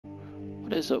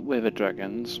What is up with the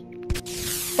dragons?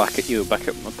 Back at you, back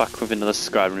with another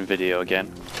Skyrim video again.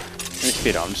 In this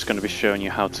video, I'm just going to be showing you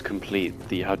how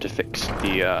to how to fix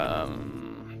the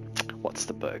what's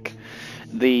the bug?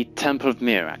 The Temple of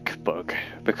Miraak bug,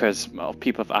 because well,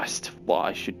 people have asked what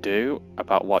I should do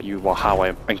about how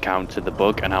I encountered the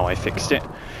bug and how I fixed it,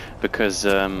 because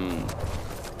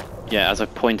yeah, as I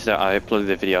pointed out, I uploaded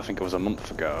the video, I think it was a month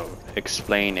ago,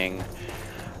 explaining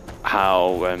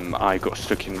how I got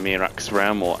stuck in Miraak's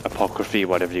realm, or apocryphy,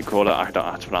 whatever you call it. I don't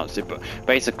know how to pronounce it, but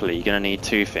basically you're going to need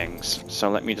two things.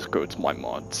 So let me just go to my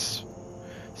mods.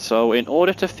 So in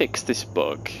order to fix this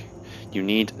bug, you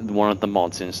need one of the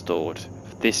mods installed.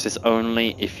 This is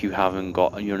only if you're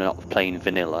not playing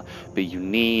vanilla, but you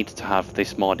need to have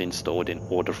this mod installed in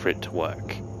order for it to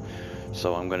work.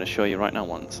 So I'm going to show you right now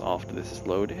once after this is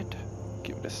loaded.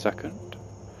 Give it a second.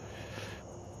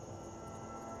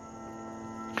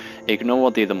 Ignore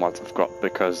what the other mods I've got,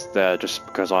 because they're just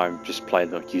because I'm just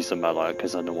playing the user mellow,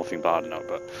 because I know nothing about it now.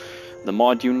 But the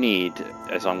mod you need,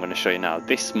 as I'm going to show you now,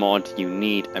 this mod you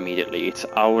need immediately. It's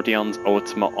Audion's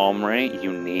Ultimate Armory.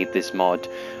 You need this mod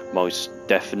most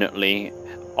definitely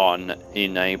on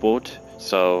enabled.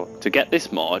 So to get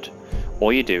this mod,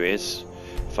 all you do is,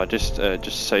 if I just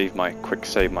save my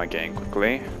game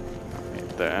quickly,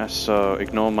 right there. So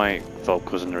ignore my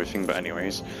vocals and everything. But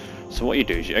anyways. So what you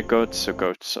do is you you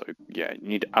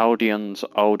need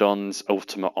Audion's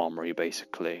Ultimate Armory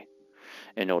basically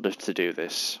in order to do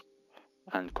this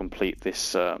and complete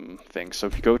this thing. So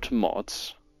if you go to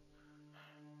mods,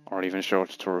 or even show a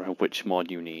tutorial which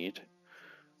mod you need.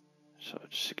 So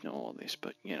just ignore all this,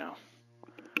 but you know.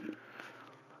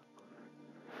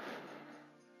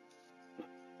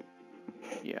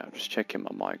 Yeah, I'm just checking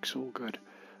my mic's all good.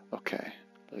 Okay,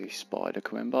 the spider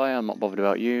coming by. I'm not bothered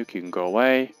about you. You can go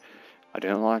away. I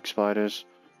don't like spiders.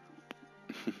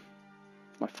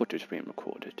 My footage being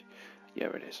recorded. Yeah,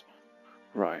 it is.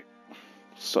 Right.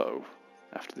 So,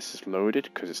 after this is loaded,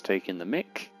 because it's taking the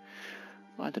mic.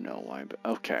 I don't know why, but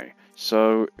okay.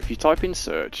 So, if you type in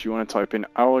search, you want to type in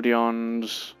Audion.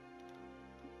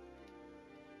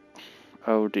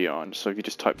 So if you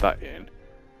just type that in.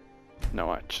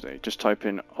 No, actually, just type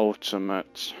in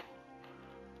Ultimate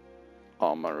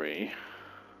Armory.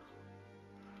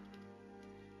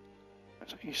 How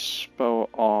do you spell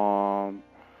armory?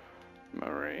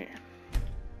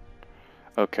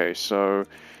 Okay, so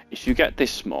if you get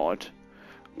this mod,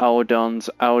 Audion's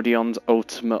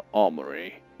Ultimate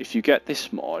Armory. If you get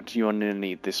this mod, you only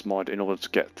need this mod in order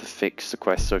to fix the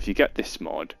quest. So if you get this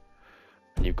mod,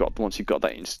 and once you've got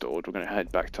that installed, we're going to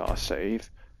head back to our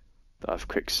save that I've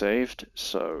quick saved.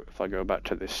 So if I go back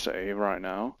to this save right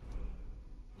now,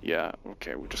 yeah,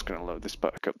 okay, we're just going to load this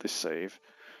back up, this save.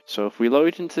 So if we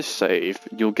load into save,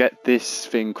 you'll get this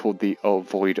thing called the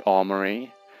Void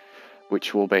Armory,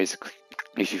 which will basically,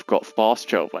 if you've got fast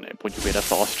travel on it, but you'll be able to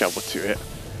fast travel to it.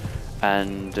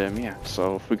 And yeah,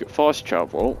 so if we get fast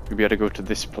travel, you'll be able to go to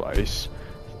this place,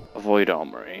 Void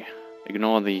Armory.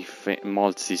 Ignore the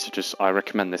mods, these are just, I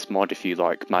recommend this mod if you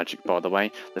like magic, by the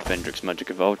way, the Fendrix Magic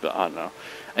Evolved, but I don't know.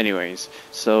 Anyways,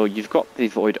 so you've got the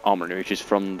Void Armory, which is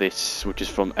from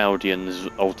Audion's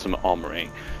Ultimate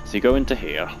Armory. So you go into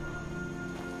here.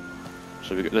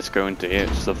 So let's go into here.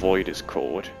 It's the Void is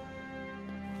called.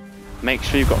 Make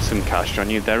sure you've got some cash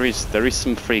on you. There is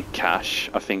some free cash,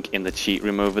 I think, in the cheat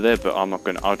room over there, but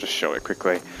I'll just show it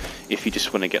quickly. If you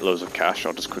just want to get loads of cash,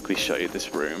 I'll just quickly show you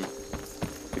this room.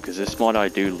 Because this mod, I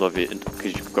do love it,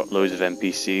 because you've got loads of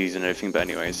NPCs and everything. But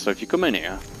anyways, so if you come in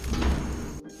here,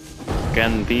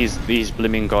 again, these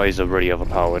blooming guys are really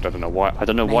overpowered. I don't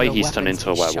know why he's turned into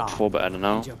a werewolf for, but I don't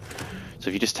know. So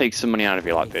if you just take some money out of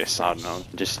you like this, I don't know,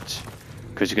 just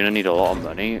because you're gonna need a lot of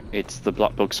money. The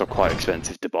black books are quite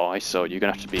expensive to buy, so you're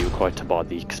gonna have to be required to buy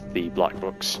the black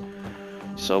books.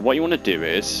 So what you want to do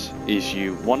is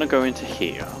you want to go into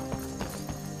here.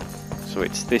 So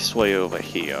it's this way over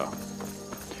here.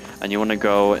 And you want to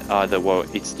go you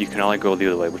can either go the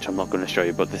other way, which I'm not going to show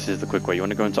you, but this is the quick way. You want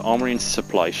to go into Armory and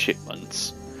Supply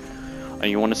Shipments.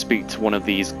 And you want to speak to one of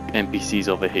these NPCs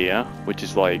over here, which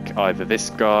is like either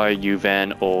this guy,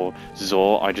 Yuven, or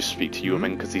Zor. I just speak to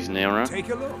Yuven because he's nearer. Take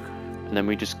a look. And then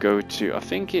we just go to, I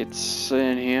think it's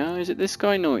in here. Is it this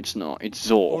guy? No, it's not. It's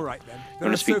Zor. All right, then. You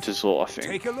want to speak to Zor, I think.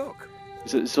 Take a look.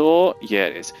 Is it Zor? Yeah,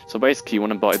 it is. So basically you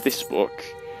want to buy this book.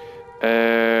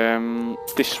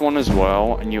 This one as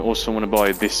well, and you also want to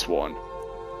buy this one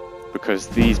because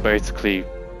these basically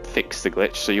fix the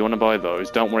glitch. So you want to buy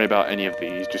those. Don't worry about any of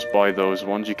these, just buy those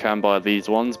ones. You can buy these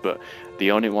ones, but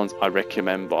the only ones I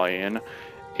recommend buying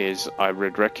is I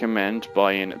would recommend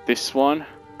buying this one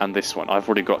and this one. I've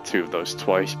already got 2 of those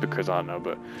twice because I don't know,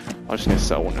 but I'm just going to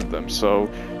sell one of them. So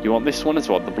you want this one as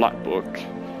well, the Black Book,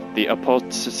 the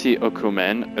Apostasy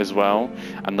Okumen as well,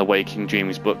 and the Waking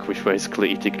Dreams book, which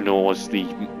basically it ignores the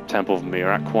Temple of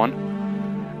Miraak one.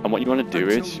 And what you want to do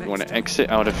is you want to exit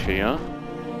out of here.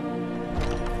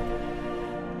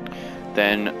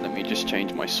 Then let me just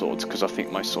change my swords because I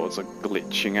think my swords are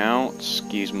glitching out.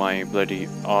 Excuse my bloody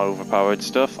overpowered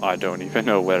stuff. I don't even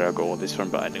know where I got all this from,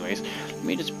 but anyways, let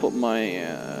me just put my.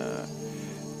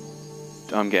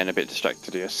 I'm getting a bit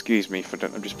distracted here. Excuse me for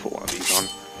that. I'll just put one of these on.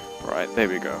 Right, there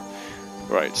we go.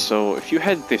 Right, so if you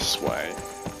head this way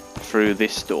through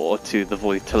this door to the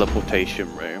void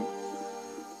teleportation room,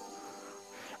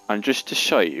 and just to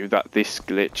show you that this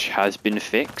glitch has been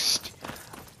fixed.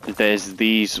 There's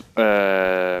these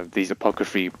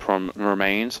apocryphy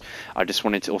remains. I just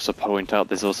wanted to also point out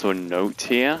there's also a note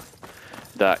here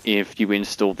that if you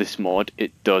install this mod,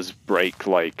 it does break,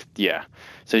 like, yeah.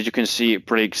 So as you can see, it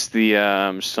breaks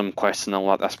the some quests and all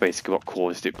that. That's basically what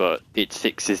caused it, but it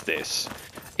fixes this.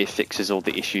 It fixes all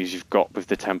the issues you've got with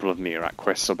the Temple of Miraak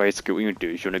quest. So basically what you do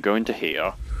is you want to go into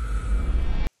here,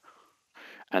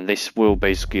 and this will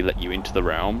basically let you into the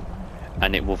realm,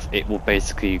 and it will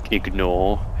basically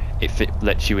ignore if it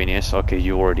lets you in here. So okay,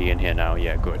 you're already in here now,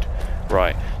 yeah, good.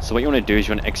 Right, so what you want to do is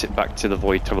you want to exit back to the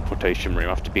void teleportation room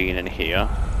after being in here.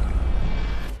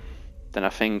 Then I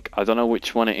think, I don't know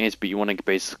which one it is, but you want to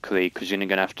basically, because you're going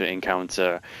to have to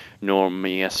encounter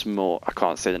Normius more, I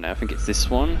can't say the name, I think it's this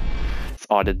one. It's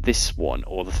either this one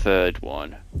or the third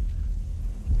one.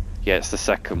 Yeah, it's the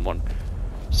second one.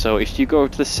 So if you go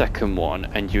to the second one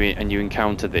and you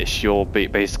encounter this, you'll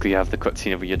basically have the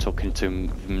cutscene where you're talking to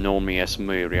Normius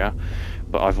Muria,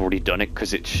 but I've already done it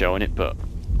because it's showing it. But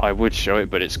I would show it,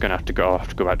 but it's gonna have to go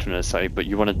back to another save. But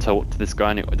you want to talk to this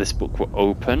guy, and this book will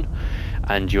open,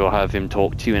 and you'll have him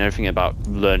talk to you and everything about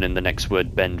learning the next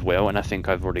word, bend will. And I think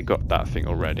I've already got that thing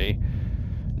already.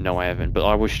 No, I haven't. But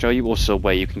I will show you also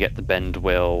where you can get the bend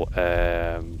will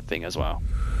thing as well.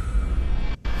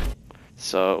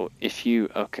 So if you,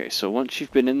 okay, so once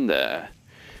you've been in there,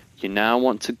 you now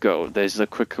want to go, there's a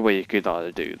quicker way you could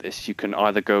either do this. You can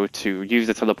either go to, use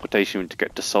the teleportation to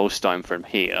get to Solstheim from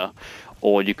here,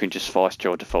 or you can just fast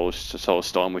travel to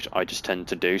Solstheim, which I just tend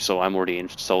to do. So I'm already in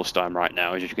Solstheim right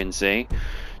now, as you can see.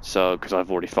 So, because I've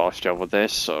already fast traveled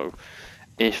this, so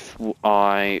if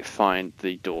I find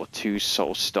the door to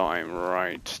Solstheim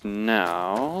right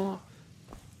now,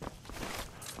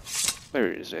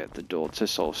 where is it? The door to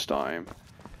Solstheim.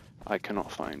 I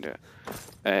cannot find it.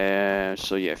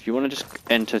 So yeah, if you want to just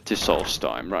enter to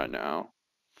Solstheim right now,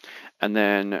 and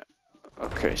then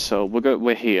okay, so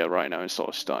we're here right now in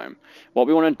Solstheim. What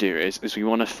we want to do is we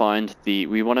want to find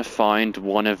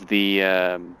one of the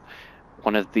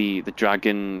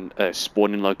dragon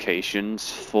spawning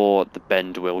locations for the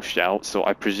Bend Will Shout. So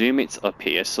I presume it's up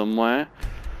here somewhere.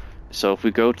 So if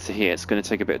we go to here, it's going to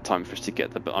take a bit of time for us to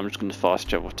get there, but I'm just going to fast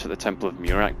travel to the Temple of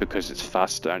Miraak because it's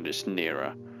faster and it's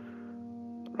nearer.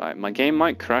 Right, my game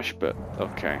might crash, but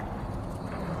okay.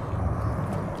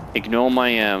 Ignore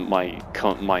my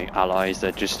my allies,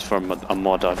 they're just from a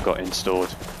mod I've got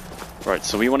installed. Right,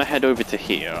 so we want to head over to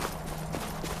here.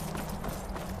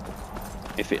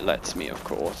 If it lets me, of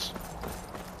course.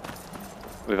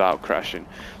 Without crashing.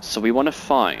 So we want to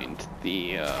find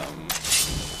the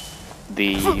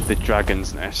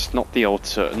dragon's nest, not the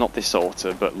altar, not this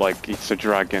altar, but like it's the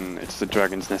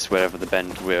dragon's nest wherever the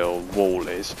Bend Will wall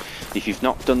is. If you've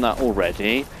not done that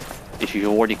already, if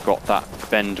you've already got that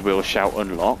Bend Will Shout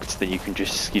unlocked, then you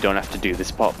don't have to do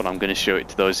this part, but I'm going to show it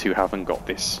to those who haven't got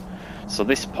this. So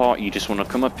this part, you just want to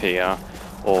come up here,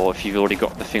 or if you've already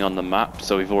got the thing on the map,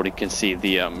 so we can see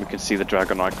the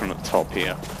dragon icon at the top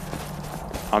here.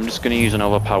 I'm just going to use an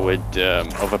overpowered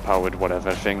weapon.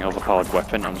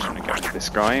 I'm just going to go to this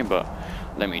guy, but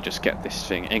let me just get this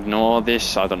thing. Ignore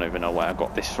this. I don't even know where I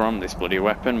got this from, this bloody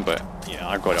weapon, but yeah,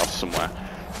 I got it off somewhere.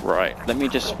 Right, let me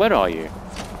just, where are you?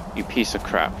 You piece of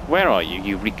crap. Where are you,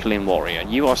 you Reclaim warrior?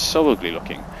 You are so ugly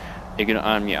looking. Yeah,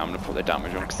 I'm going to put the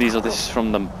damage on, because this is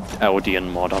from the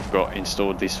Eldian mod I've got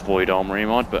installed, this Void Armory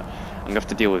mod, but I'm going to have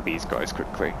to deal with these guys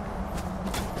quickly.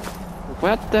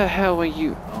 What the hell are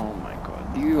you? Oh my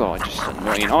god, you are just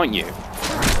annoying, aren't you?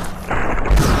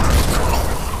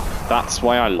 That's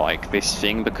why I like this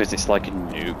thing, because it's like a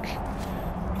nuke.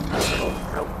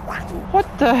 What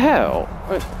the hell?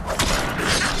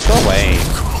 Go away,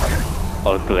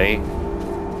 ugly.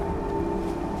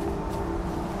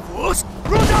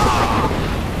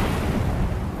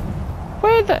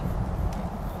 Where the...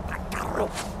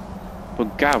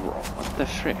 Bugaro, what the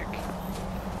frick?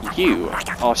 You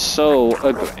are so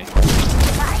ugly.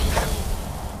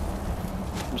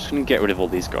 I'm just gonna get rid of all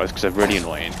these guys because they're really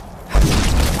annoying.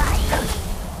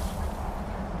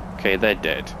 Okay, they're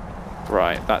dead.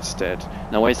 Right, that's dead.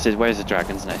 Now where's the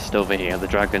dragon's nest? Over here. The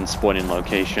dragon's spawning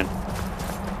location.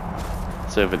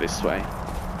 It's over this way.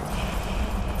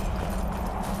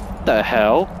 The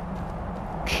hell?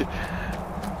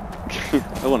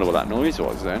 I wonder what that noise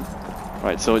was then.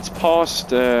 Right, so it's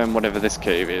past whatever this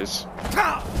cave is.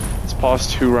 It's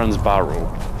past Huron's barrow.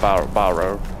 I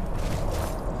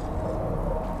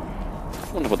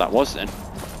wonder what that was then.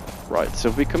 Right, so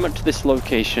if we come up to this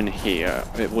location here,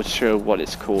 it will show what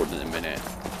it's called in a minute.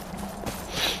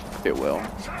 It will.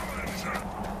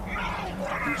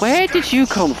 Where did you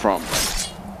come from?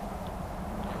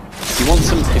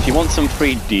 If you want some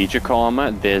free Deidre karma,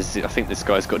 I think this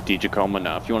guy's got Deidre karma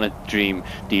now. If you want to dream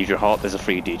Deidre heart, there's a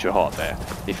free Deidre heart there,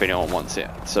 if anyone wants it.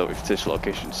 So if this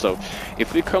location. So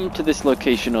if we come to this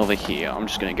location over here, I'm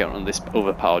just gonna get on this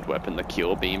overpowered weapon, the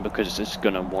Cure Beam, because it's just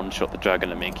gonna one-shot the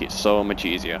dragon and make it so much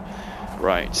easier.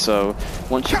 Right, so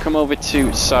once you come over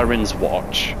to Siren's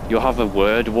Watch, you'll have a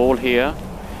word wall here,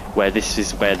 where this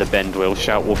is where the Bend Will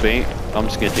shout will be. I'm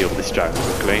just gonna deal with this dragon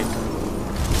quickly.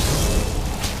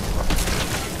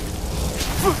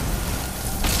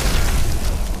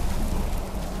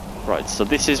 Right, so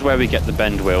this is where we get the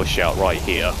Bend Wheel shout right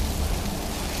here.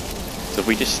 So if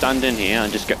we just stand in here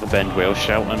and just get the Bend Wheel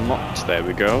shout unlocked, there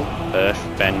we go. Earth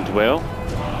Bend Wheel.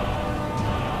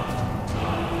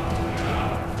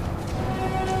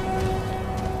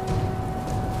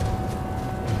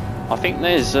 I think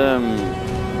there's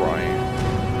right.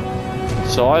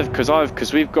 So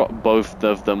because we've got both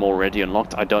of them already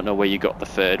unlocked. I don't know where you got the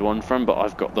third one from, but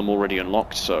I've got them already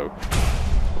unlocked, so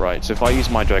right, so if I use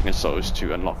my Dragon Souls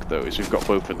to unlock those, we've got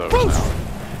both of those now.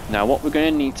 Now what we're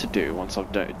going to need to do, once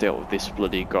I've dealt with this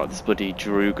bloody god, this bloody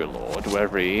Druga Lord,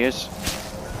 wherever he is.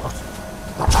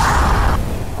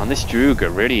 And this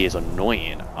Druga really is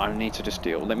annoying. I need to just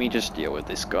let me just deal with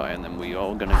this guy, and then we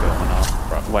are going to go on our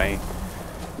right way.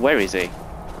 Where is he?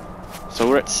 So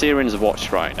we're at Siren's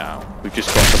Watch right now. We've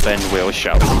just got the Bend Wheel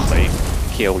shout complete.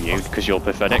 Kill you, because you're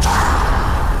pathetic.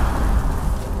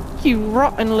 You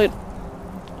rotten little...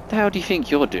 What the hell do you think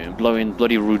you're doing? Blowing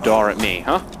bloody Rudar at me,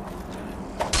 huh?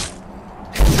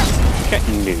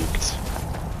 Getting nuked.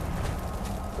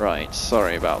 Right,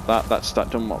 sorry about that. That's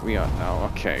done what we are now.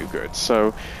 Okay, good.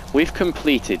 So, we've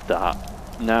completed that.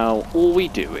 Now, all we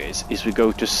do is we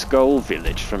go to Skull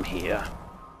Village from here.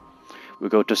 We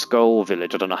go to Skull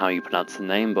Village. I don't know how you pronounce the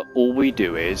name, but all we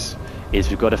do is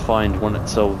we've got to find one.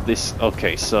 So this,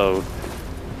 okay, so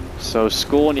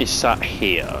Scorn is sat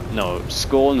here. No,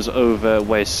 Scorn's over.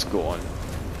 Where's Scorn?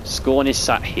 Scorn is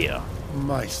sat here.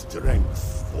 My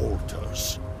strength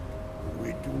falters.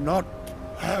 We do not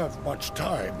have much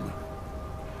time.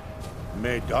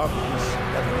 May darkness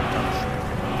never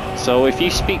touch me. So if you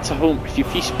speak to him, if you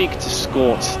speak to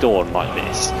Storm like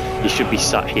this, he should be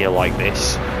sat here like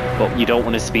this. But you don't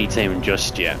want to speak to him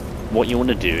just yet. What you want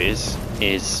to do is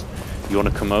you want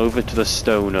to come over to the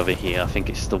stone over here. I think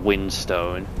it's the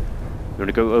Windstone. You want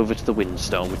to go over to the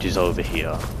Windstone, which is over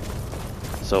here.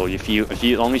 So if you as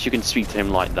long as you can speak to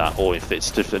him like that, or if it's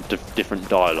different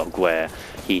dialogue where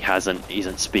he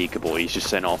isn't speakable, he's just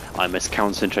saying, "Oh, I must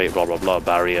concentrate, blah blah blah,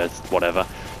 barrier, whatever."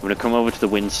 You want to come over to the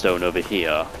Windstone over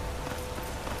here,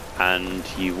 and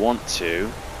you want to,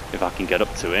 if I can get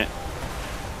up to it.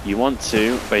 You want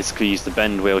to basically use the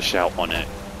Bend Wheel shout on it.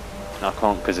 I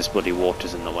can't because this bloody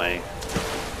water's in the way.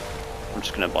 I'm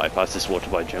just going to bypass this water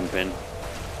by jumping.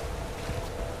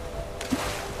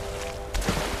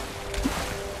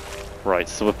 Right,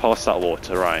 so we're past that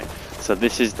water, right. So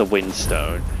this is the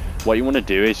Windstone. What you want to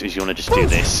do is you want to just do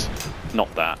this.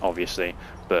 Not that, obviously,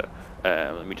 but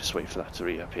let me just wait for that to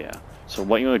reappear. So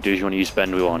what you want to do is you want to use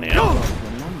Bend Wheel on here. You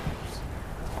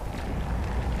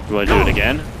want to do it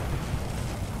again?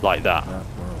 Like that.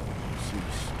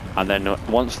 And then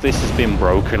once this has been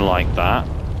broken like that,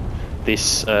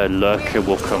 this lurker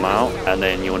will come out, and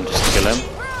then you want to just kill him.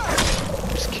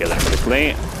 Just kill him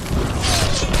quickly.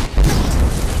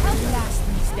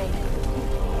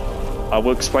 I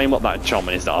will explain what that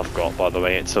shaman is that I've got, by the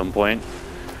way, at some point.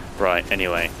 Right,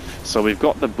 anyway. So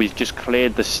we've just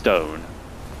cleared the stone.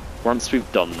 Once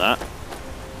we've done that,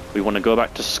 we want to go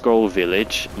back to Skull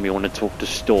Village, and we want to talk to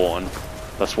Storm.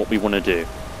 That's what we want to do.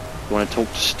 We want to talk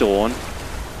to Storm,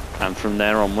 and from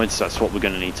there onwards, that's what we're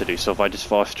going to need to do. So if I just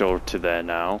fast stroll to there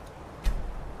now,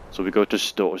 so we go to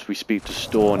Storm, we speak to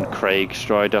Storm Craig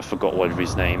Strider, I forgot what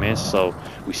his name is, so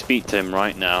we speak to him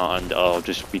right now, and I'll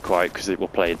just be quiet because it will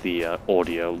play the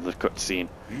audio, the cutscene.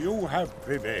 You have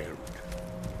prevailed.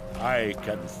 I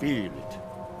can feel it.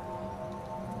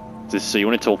 So you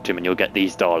want to talk to him and you'll get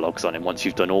these dialogues on him once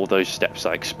you've done all those steps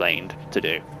I explained to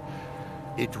do.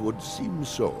 It would seem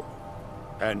so.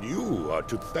 And you are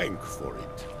to thank for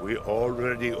it. We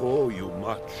already owe you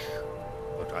much.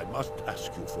 But I must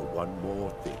ask you for one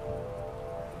more thing.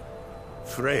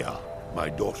 Freya, my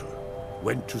daughter,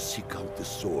 went to seek out the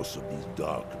source of these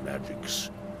dark magics.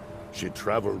 She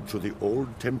traveled to the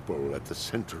old temple at the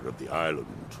center of the island.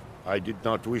 I did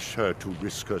not wish her to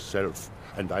risk herself,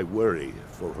 and I worry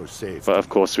for her safety. But of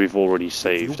course we've already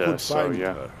saved her, so find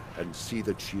yeah. her and see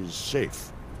that she is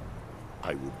safe,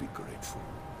 I would be grateful.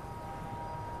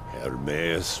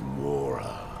 Hermes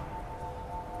Mora.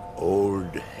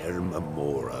 Old Herma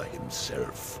Mora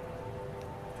himself.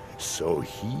 So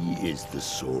he is the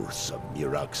source of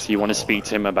miraak's So you want to power. speak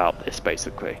to him about this,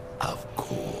 basically? Of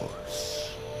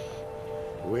course.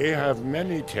 We have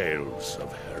many tales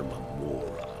of Herma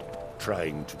Mora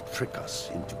trying to trick us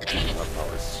into giving up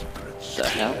our secrets. The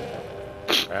hell?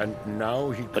 And now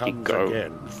he Let it comes go.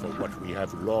 again for what we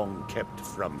have long kept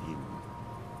from him.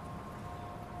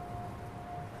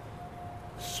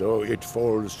 So it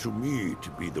falls to me to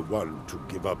be the one to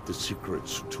give up the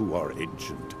secrets to our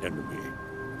ancient enemy.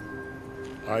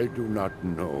 I do not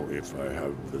know if I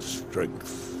have the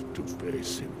strength to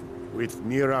face him. With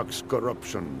miraak's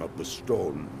corruption of the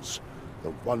stones,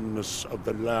 the oneness of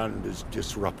the land is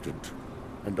disrupted,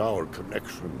 and our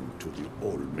connection to the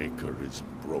All-Maker is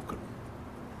broken.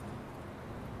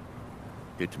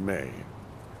 It may.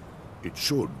 It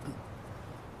should.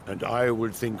 And I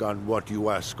will think on what you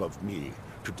ask of me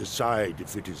to decide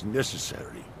if it is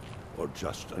necessary or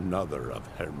just another of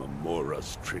Herma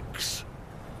Mora's tricks.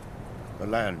 The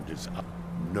land is up.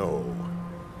 No.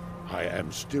 I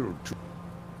am still too...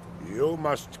 You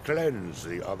must cleanse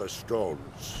the other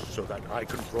stones so that I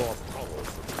can draw power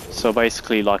from them. So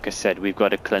basically, like I said, we've got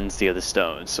to cleanse the other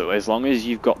stones. So as long as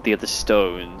you've got the other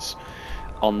stones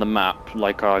on the map,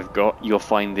 like I've got, you'll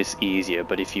find this easier.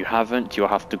 But if you haven't, you'll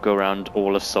have to go around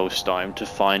all of Solstheim to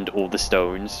find all the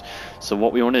stones. So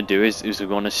what we want to do is we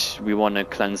want to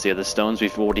cleanse the other stones.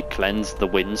 We've already cleansed the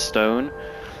wind stone.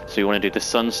 So you want to do the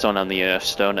sunstone and the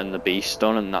earthstone and the beast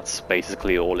stone, and that's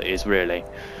basically all it is, really.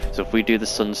 So if we do the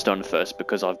sunstone first,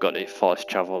 because I've got it fast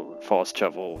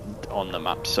travel on the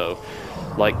map. So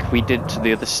like we did to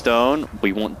the other stone,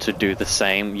 we want to do the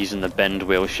same using the bend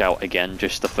wheel shout again,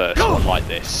 just the first one like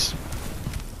this.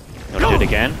 You want to do it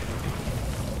again,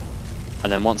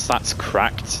 and then once that's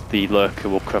cracked, the lurker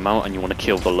will come out, and you want to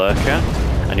kill the lurker,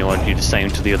 and you want to do the same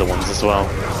to the other ones as well.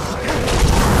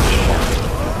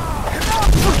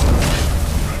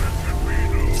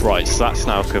 Right, so that's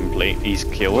now complete. He's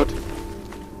killed.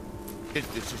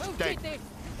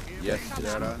 Yes,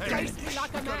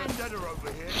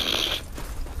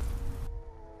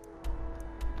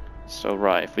 So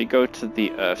right, if we go to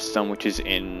the Earthstone, which is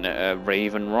in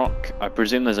Raven Rock, I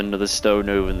presume there's another stone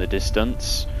over in the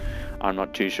distance. I'm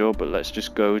not too sure, but let's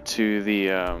just go to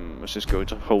the let's just go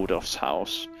to Holdoff's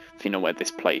house. If you know where this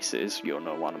place is, you'll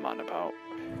know what I'm on about.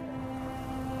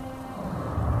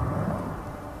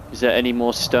 Is there any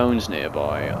more stones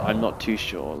nearby? I'm not too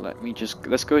sure.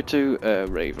 Let's go to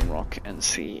Raven Rock and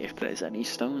see if there's any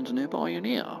stones nearby in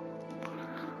here.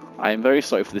 I am very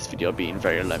sorry for this video being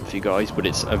very lengthy, guys, but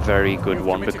it's a very good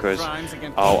one because...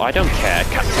 Oh, I don't care,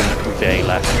 Captain V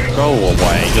left. Go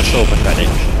away, you're so pathetic.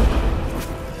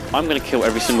 I'm gonna kill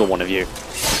every single one of you.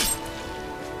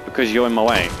 Because you're in my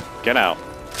way. Get out.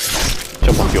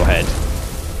 Chop off your head.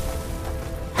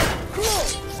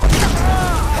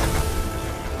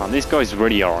 Man, these guys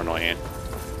really are annoying.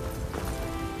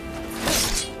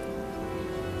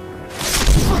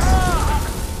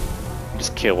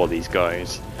 Just kill all these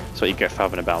guys. That's what you get for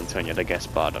having a bounty on you, I guess,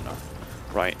 but I don't know.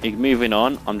 Right, moving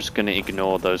on, I'm just going to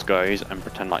ignore those guys and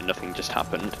pretend like nothing just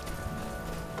happened.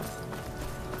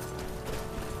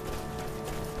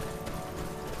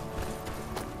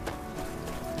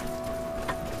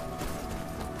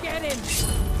 Get him!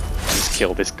 Just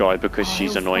kill this guy because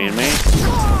she's annoying me.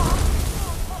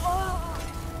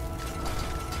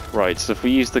 Right, so if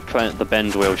we use the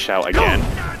bend wheel shout again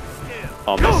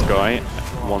on this guy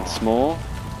once more,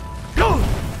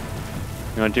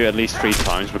 I'm going to do it at least 3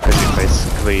 times because it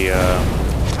basically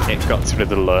it got rid of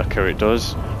the lurker. It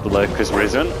does. The lurker's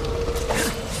risen.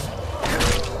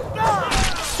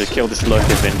 So kill this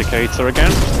lurker vindicator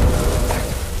again.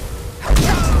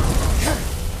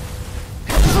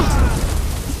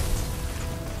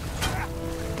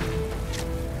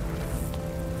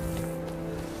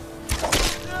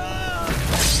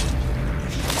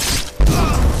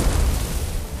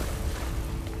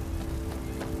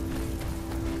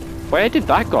 Where did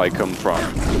that guy come from?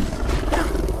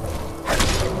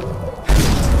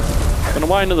 I don't know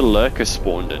why another lurker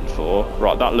spawned in for.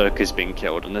 Right, that lurker's been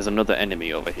killed, and there's another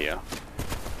enemy over here.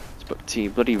 It's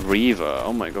bloody Reaver.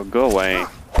 Oh my god, go away.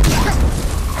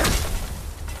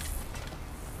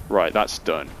 Right, that's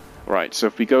done. Right, so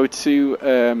if we go to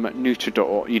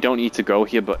Nutridor, you don't need to go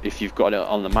here, but if you've got it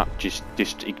on the map,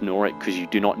 just ignore it, because you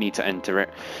do not need to enter it.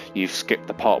 You've skipped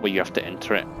the part where you have to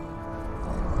enter it.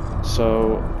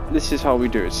 So, this is how we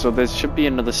do it. So there should be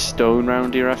another stone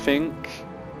round here, I think.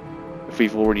 If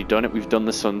we've already done it, we've done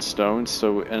the sunstone.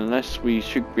 So unless we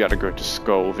should be able to go to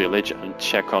Skull Village and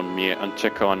check on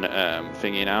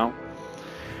thingy now.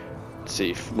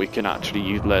 See if we can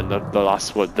actually learn the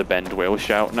last word, the Bend Whale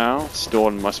shout now.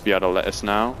 Storm must be able to let us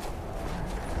know.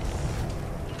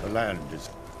 The land is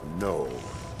no.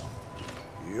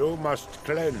 You must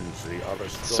cleanse the other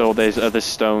stones. So there's other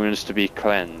stones to be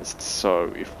cleansed. So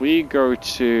if we go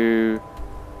to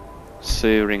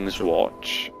Searing's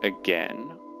Watch again,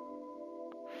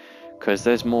 because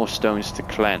there's more stones to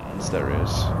cleanse. There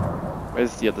is.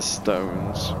 Where's the other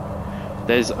stones?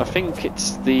 There's, I think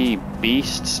it's the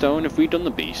Beast Stone. Have we done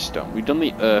the Beast Stone? We've done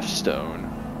the Earth Stone.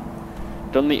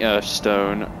 Done the Earth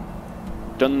Stone.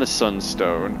 Done the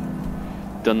Sunstone.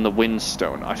 Done the Wind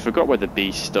Stone. I forgot where the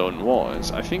Beast Stone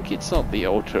was. I think it's not the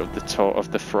altar of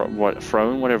the throne,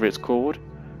 whatever it's called.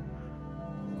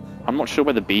 I'm not sure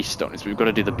where the Beast Stone is. We've got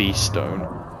to do the Beast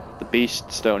Stone. The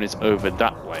Beast Stone is over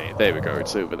that way. There we go,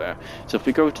 it's over there. So if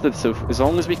we go to so as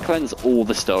long as we cleanse all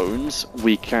the stones,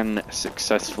 we can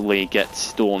successfully get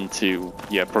Storm to,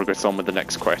 progress on with the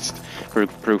next quest.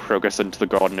 Progress into the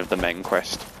Garden of the Men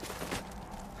quest.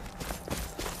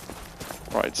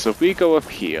 Right, so if we go up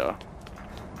here,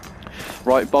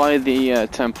 right by the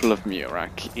Temple of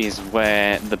Miraak is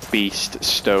where the Beast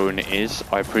Stone is,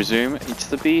 I presume. It's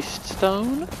the Beast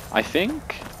Stone, I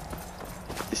think.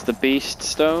 It's the Beast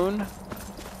Stone?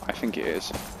 I think it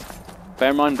is.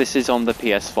 Bear in mind, this is on the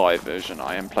PS5 version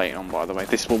I am playing on, by the way.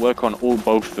 This will work on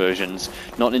both versions,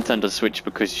 not Nintendo Switch,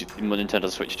 because Nintendo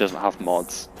Switch doesn't have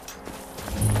mods.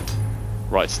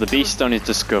 Right, so the Beast Stone is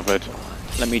discovered.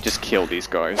 Let me just kill these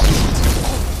guys.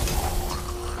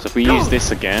 So if we use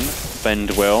this again,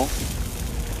 Bend Will.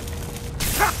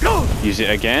 Use it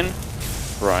again.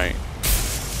 Right.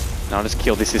 Now let's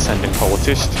kill this Ascending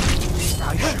Cultist.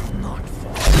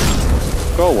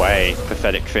 Go away,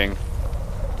 pathetic thing.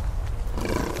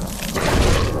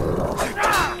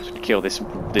 Should kill this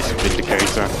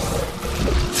Vindicator.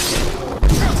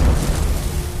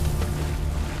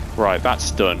 Right,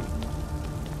 that's done.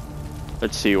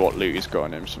 Let's see what loot he's got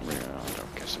on him. I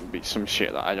don't guess it'll be some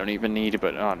shit that I don't even need,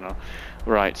 but I don't know.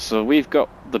 Right, so we've got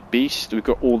the Beast. We've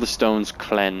got all the stones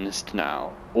cleansed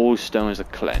now. All stones are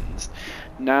cleansed.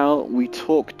 Now we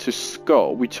talk to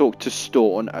Skull. We talk to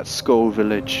Storn at Skull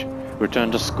Village.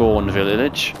 Return to Scorn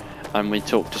Village, and we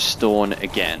talk to Storn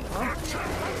again.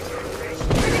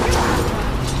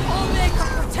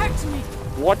 Protect me.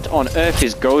 What on earth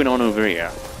is going on over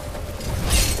here?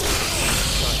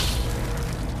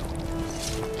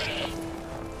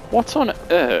 What on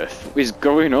earth is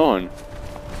going on?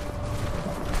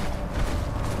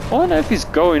 What on earth is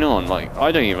going on? Like,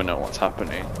 I don't even know what's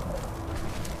happening.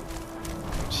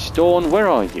 Storn, where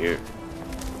are you?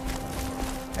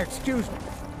 Excuse me.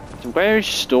 Where is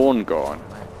Storn gone?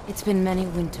 It's been many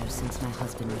winters since my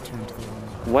husband returned to the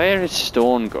Only. Where is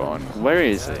Storn gone? Where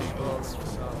is he?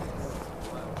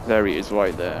 There he is,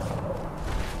 right there.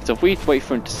 So if we wait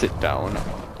for him to sit down,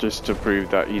 just to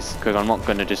prove that he's... Because I'm not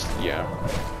going to just... Yeah.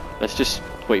 Let's just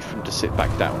wait for him to sit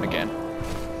back down again.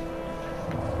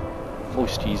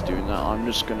 Whilst he's doing that, I'm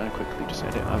just going to quickly just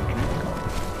edit our drink.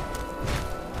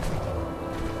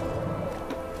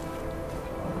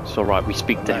 So right, we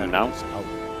speak to him now.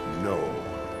 No.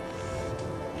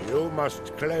 You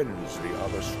must cleanse the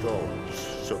other stones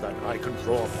so that I can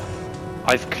draw them.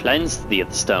 I've cleansed the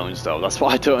other stones though, that's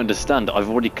what I don't understand. I've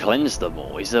already cleansed them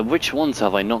all. Which ones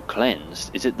have I not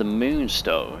cleansed? Is it the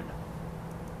Moonstone?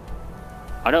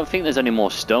 I don't think there's any more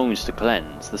stones to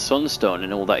cleanse. The Sunstone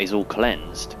and all that is all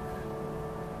cleansed.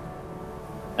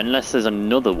 Unless there's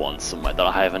another one somewhere that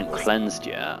I haven't cleansed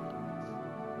yet.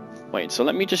 Wait, so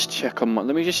let me just check on my...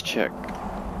 Let me just check.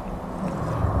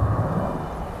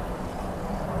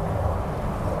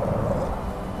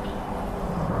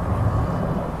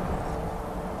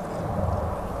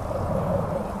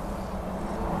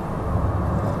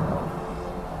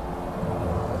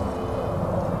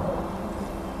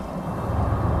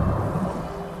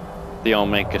 The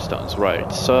Omega Stones,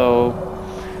 right. So,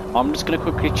 I'm just going to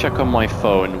quickly check on my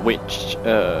phone which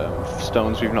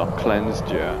stones we've not cleansed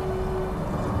yet.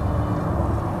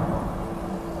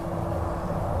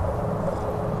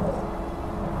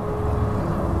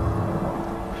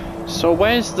 So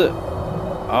where's the...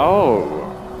 Oh.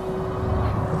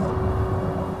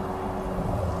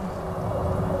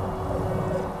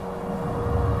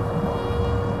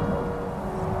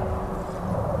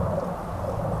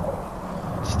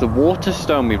 It's the water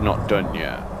stone we've not done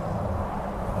yet.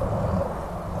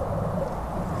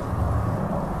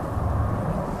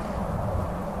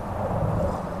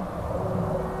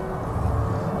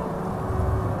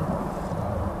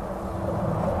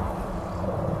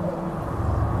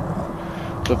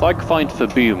 So if I find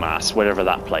Fabumas, whatever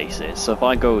that place is, so if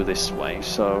I go this way,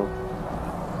 so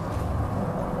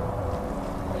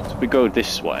we go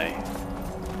this way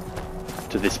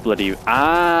to this bloody...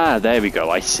 Ah, there we go,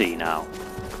 I see now.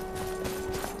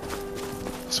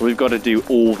 So we've got to do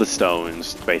all the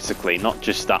stones, basically, not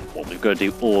just that one, we've got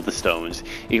to do all the stones.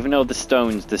 Even though the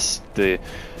stones, the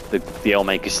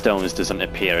Elmaker stones doesn't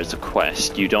appear as a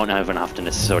quest, you don't even have to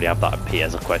necessarily have that appear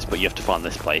as a quest, but you have to find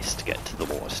this place to get to the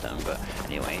water stone. But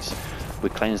anyways, we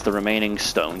cleanse the remaining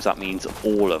stones, that means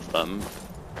all of them,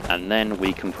 and then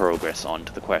we can progress on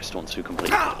to the quest once we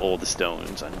complete all the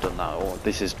stones and done that. Oh,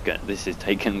 this is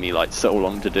taking me like so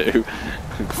long to do.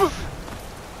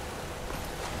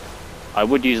 I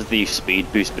would use the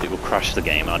speed boost, but it will crash the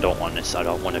game, and I don't want this. I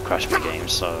don't want to crash my game.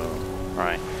 So,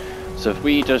 right. So if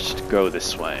we just go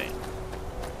this way,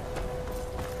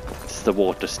 it's the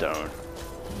water stone.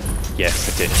 Yes,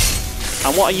 it is.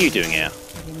 And what are you doing here?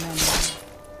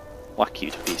 Whack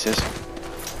you to pieces.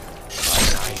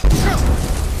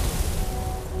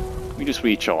 We just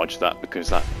recharge that because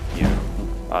that, yeah,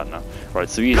 I don't know. Right,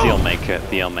 so use the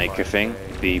Elmaker thing,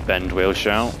 the bend wheel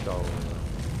shout.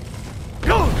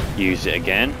 Use it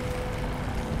again.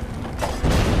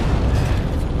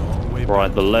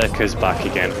 Right, the lurker's back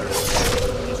again.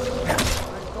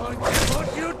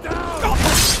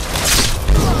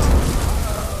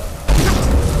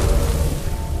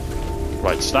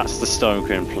 Right, so that's the stone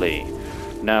complete.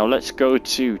 Now let's go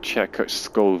to check at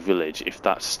Skull Village if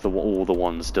that's all the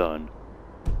ones done.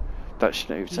 Is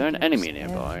there an enemy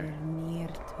nearby?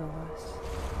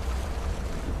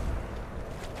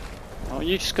 Oh,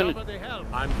 you're just gonna...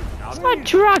 Is that a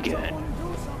dragon?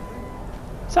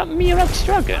 Is that Miraak's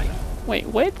dragon? Wait,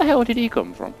 where the hell did he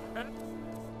come from?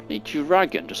 The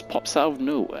dragon just pops out of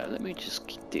nowhere. Let me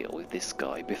just deal with this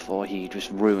guy before he just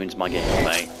ruins my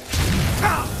gameplay.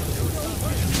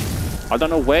 I don't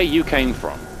know where you came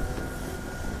from.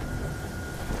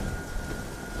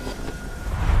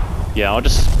 Yeah, I'll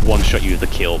just one-shot you with the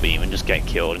kill beam and just get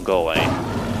killed and go away.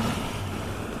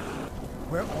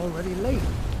 We're already late.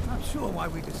 Not sure why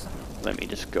we decided. Let me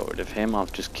just get rid of him.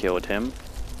 I've just killed him.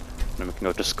 Then we can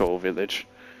go to Skull Village.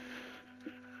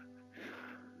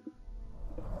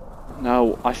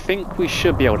 Now, I think we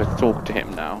should be able to talk to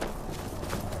him now.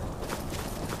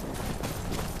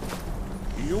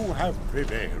 You have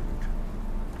prevailed.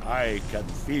 I can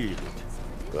feel it.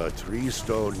 The tree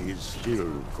stone is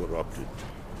still corrupted.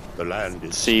 The land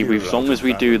is See, still as long as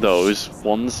we do those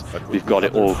ones, we've got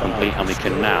it all complete, and we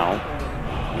can now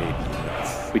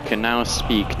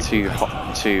speak to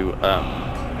thing.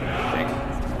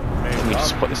 Let me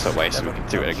just put this away so we can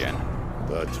do it again.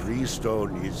 The tree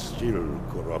stone is still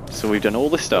corrupted. So we've done all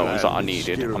the stones that I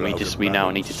needed, and we now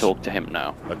need to talk to him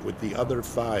now. But with the other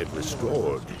 5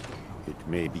 restored, it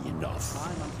may be enough.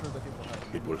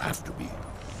 It will have to be.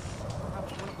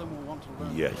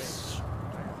 Yes.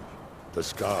 The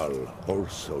Skull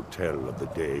also tell of the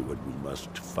day when we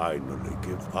must finally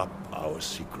give up our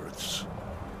secrets.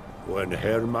 When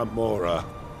Hermamora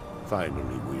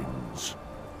finally wins.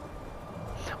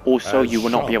 Also, you will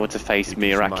not be able to face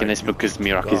Miraak in this because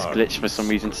Miraak is glitched for some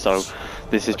reason, so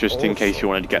this is just in case you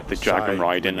wanted to get the dragon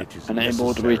riding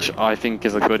enabled, which I think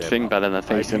is a good thing, better than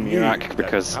facing Miraak,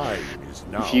 because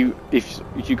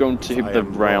if you go into the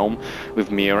realm with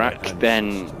Miraak,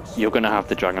 then you're going to have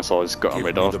the dragon swords gotten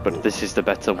rid of, but this is the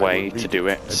better way to do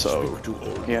it, so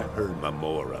yeah.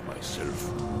 Hermamora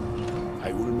myself.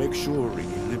 I will make sure he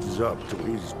lives up to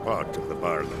his part of the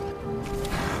bargain.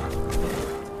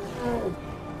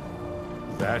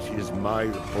 That is my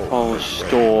hope. Oh,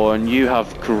 Storm, you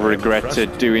have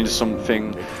regretted doing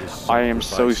something. I am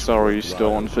so sorry,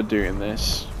 Storm, for doing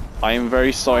this. I am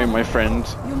very sorry, my friend.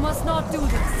 You must not do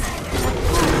this.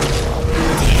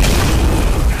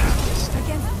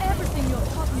 Against everything you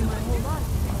have taught me my whole life.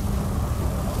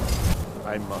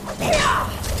 I must.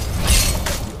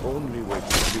 The only way to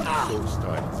keep those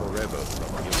time forever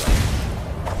from here.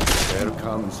 There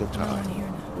comes a time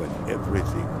when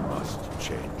everything must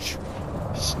change.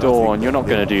 Storm, you're not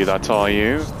going to do that, are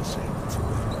you?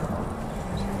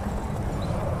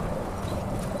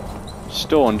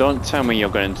 Storm, don't tell me you're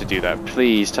going to do that.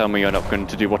 Please tell me you're not going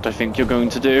to do what I think you're going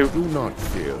to do. Do not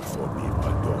fear for me,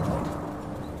 my daughter.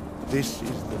 This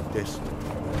is the destiny.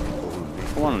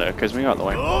 Come on, Luke, because we got the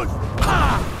way.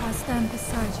 I stand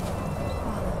beside you,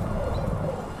 Father,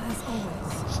 as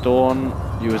always. Storm,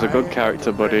 you was a good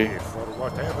character, buddy. Ready for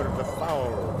whatever the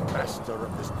foul master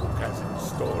of this book has in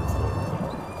store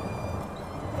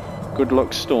for me. Good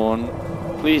luck, Storm.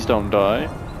 Please don't die.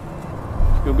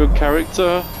 You're a good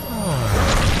character.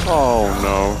 Oh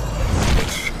no.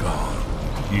 God,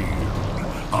 yield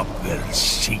up their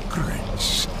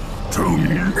secrets to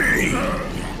me.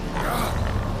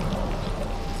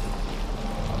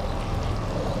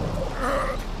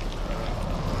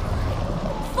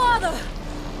 Father!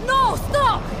 No,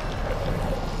 stop!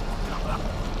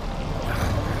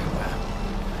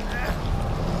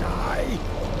 I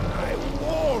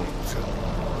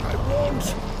won't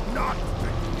not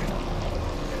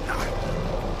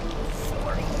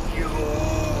for you.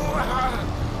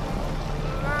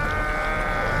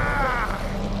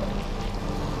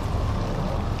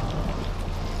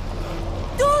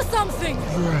 Do something!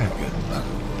 Dragon,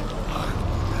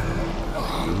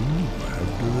 you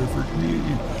have delivered me,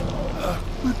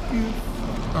 but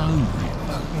if I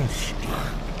request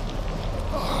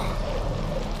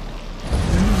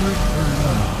in return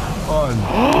on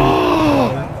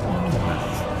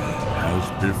as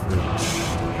befits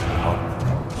a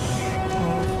prince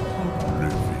of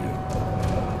oblivion,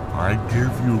 I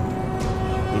give you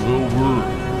the word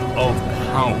of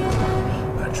power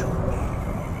that you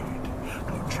need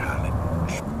to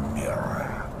challenge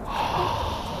miraak.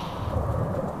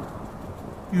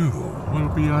 You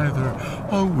will be either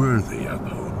a worthy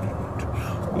opponent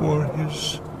or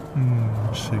his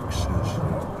successor,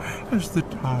 as the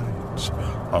tides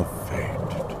of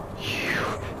fate. You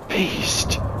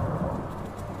beast!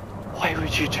 Why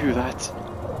would you do that?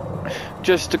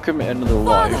 Just to commit another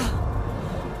Father! life.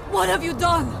 What have you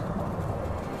done?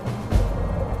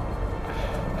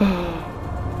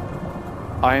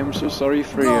 I am so sorry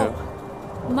for Go. you.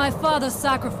 My father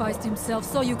sacrificed himself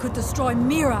so you could destroy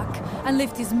Miraak and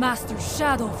lift his master's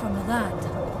shadow from the land.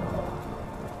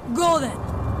 Go then,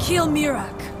 kill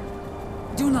Miraak.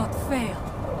 Do not fail.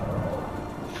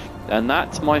 And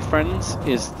that, my friends,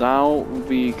 is now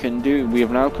we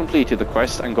have now completed the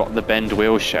quest and got the bend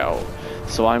wheel shell.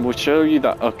 So I will show you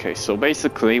that. Okay, so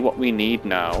basically what we need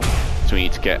now is we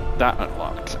need to get that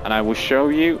unlocked, and I will show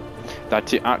you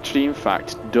that it actually in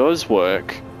fact does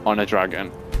work on a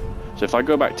dragon. So if I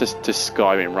go back to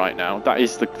Skyrim right now,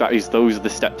 those are the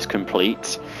steps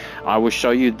complete. I will show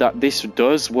you that this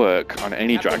does work on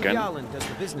any dragon.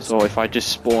 So if I just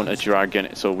spawn a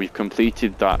dragon, so we've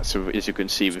completed that. So as you can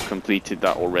see, we've completed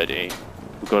that already.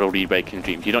 We've got all the Bacon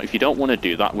Dreams. If you don't want to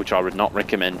do that, which I would not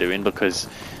recommend doing because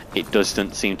it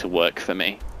doesn't seem to work for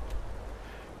me.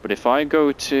 But if I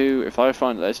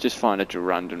find, let's just find a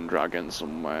random dragon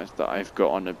somewhere that I've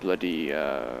got on a bloody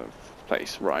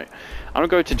place. Right, I'm gonna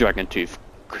go to Dragon Tooth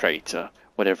Crater,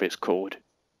 whatever it's called.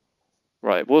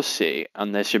 Right, we'll see,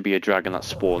 and there should be a dragon that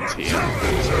spawns here.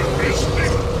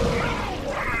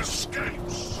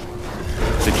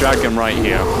 The dragon right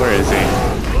here, where is he?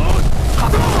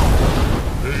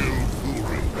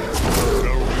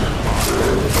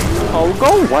 Oh,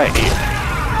 go away!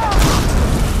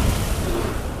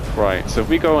 Right, so if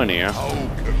we go in here,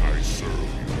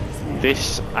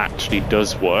 this actually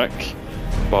does work,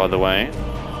 by the way.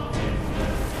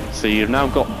 So you've now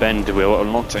got Bend Wheel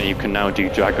unlocked and you can now do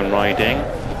dragon riding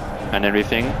and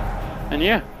everything. And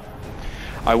yeah.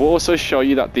 I will also show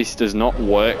you that this does not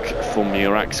work for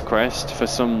Miraak's quest for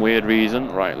some weird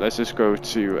reason. Right, let's just go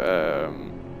to...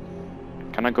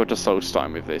 can I go to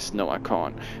Solstheim with this? No, I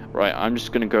can't. Right, I'm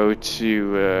just going to go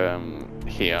to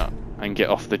here and get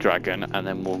off the dragon, and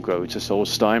then we'll go to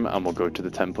Solstheim and we'll go to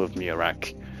the Temple of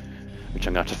Miraak, which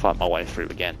I'm going to have to fight my way through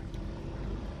again.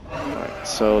 Right,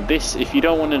 so this, if you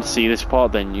don't want to see this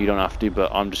part, then you don't have to,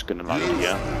 but I'm just going to land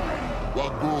here.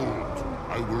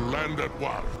 I will land at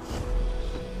once.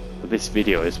 But this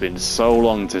video has been so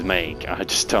long to make, I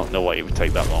just don't know why it would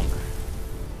take that long.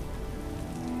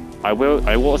 I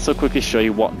will also quickly show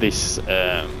you what this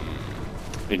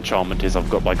enchantment is I've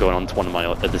got by going on to one of my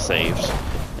other saves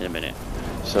in a minute.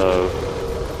 So...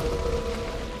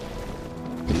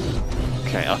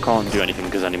 okay, I can't do anything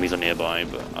because enemies are nearby,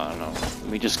 but I don't know. Let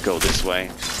me just go this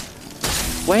way.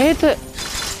 Where the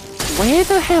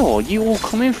hell are you all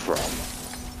coming from?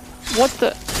 What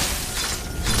the...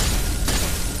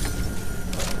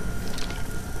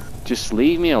 just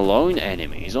leave me alone,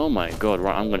 enemies. Oh my god.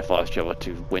 Right, I'm going to fast travel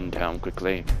to Windhelm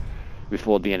quickly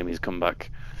before the enemies come back.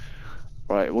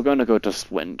 Right, we're going to go to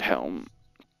Windhelm.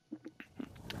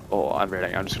 Oh, I'm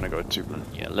just going to go to...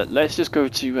 yeah, let's just go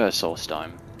to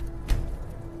Solstheim.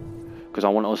 because I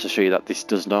want to also show you that this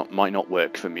might not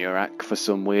work for miraak for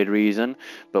some weird reason.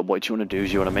 But what you want to do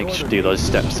is you want to make sure do those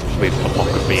steps with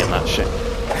apocryphy and that shit.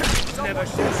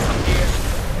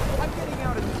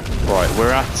 Right,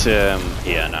 we're at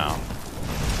here now.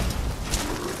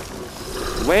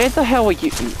 Where the hell are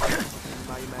you?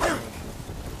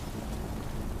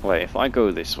 Wait, if I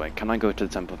go this way, can I go to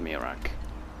the Temple of Miraak?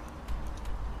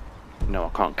 No, I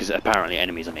can't, because apparently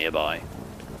enemies are nearby.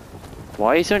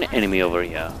 Why is there an enemy over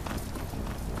here?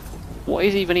 What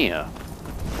is even here?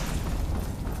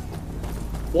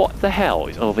 What the hell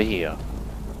is over here?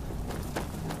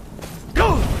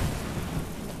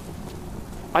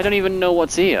 I don't even know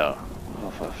what's here. Oh,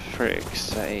 for frick's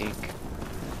sake.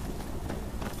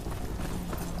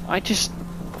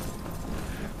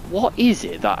 What is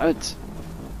it that...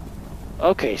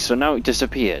 Okay, so now it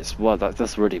disappears. Well,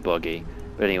 that's really buggy.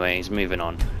 But anyways, moving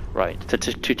on. Right, to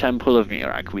Temple of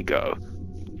Miraak we go.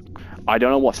 I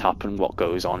don't know what's happened, what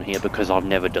goes on here, because I've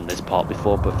never done this part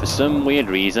before, but for some weird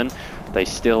reason, they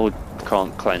still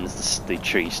can't cleanse the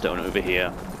tree stone over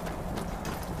here.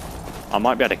 I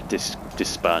might be able to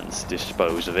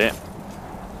dispose of it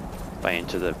by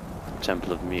into the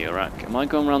Temple of Miraak. Am I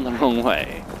going around the wrong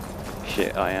way?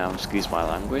 Shit, I am. Excuse my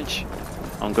language.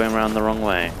 I'm going around the wrong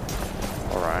way.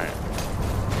 Alright.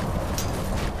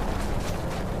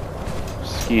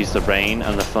 Excuse the rain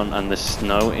and the fun and the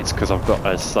snow. It's because I've got,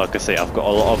 like I say, I've got a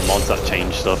lot of mods that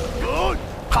change stuff.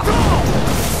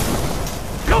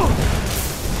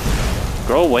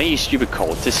 Go away, you stupid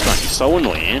cultist, man. You're so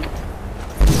annoying.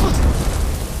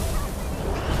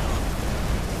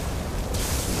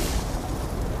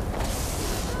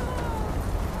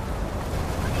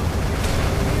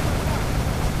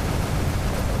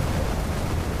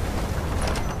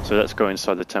 So let's go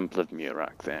inside the Temple of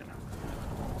Miraak then.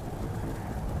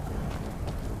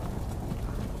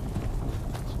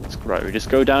 Right, we just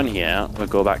go down here, we'll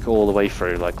go back all the way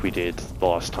through like we did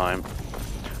last time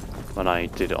when I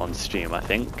did it on stream, I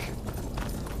think.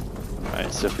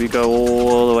 Right, so if we go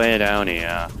all the way down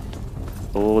here,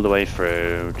 all the way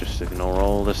through, just ignore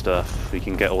all the stuff. We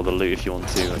can get all the loot if you want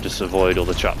to, and just avoid all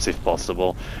the traps if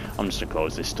possible. I'm just gonna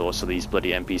close this door so these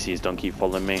bloody NPCs don't keep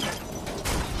following me.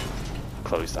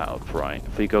 Close that up, right.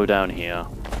 If we go down here,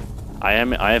 I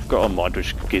have got a mod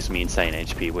which gives me insane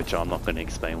HP, which I'm not going to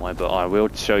explain why, but I will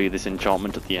show you this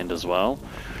enchantment at the end as well.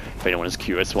 If anyone is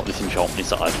curious what this enchantment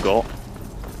is that I've got.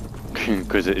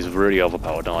 Because it is really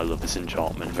overpowered and I love this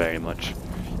enchantment very much.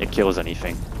 It kills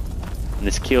anything. And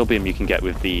this kill beam you can get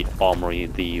with the armory,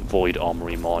 the Void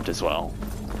Armory mod as well.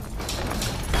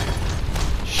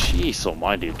 Jeez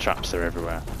almighty, traps are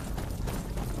everywhere.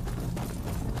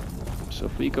 So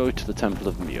if we go to the Temple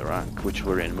of Miraak, which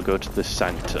we're in, we'll go to the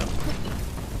Sanctum.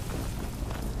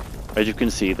 As you can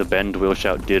see, the Bend Will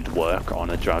Shout did work on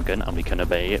a dragon, and we can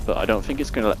obey it, but I don't think it's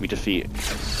going to let me defeat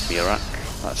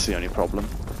Miraak. That's the only problem.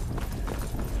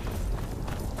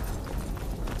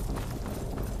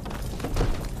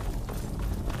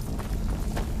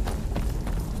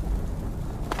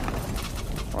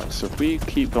 Right, so if we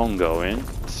keep on going,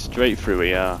 straight through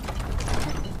here.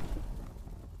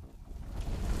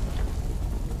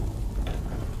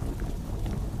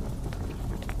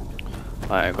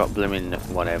 Right, I've got blooming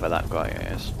whatever that guy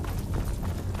is.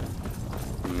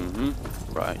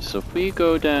 Right, so if we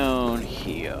go down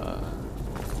here...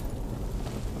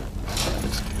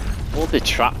 All the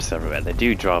traps everywhere, they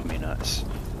do drive me nuts.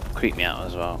 Creep me out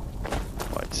as well.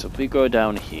 Right, so if we go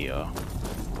down here...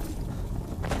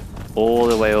 All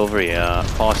the way over here,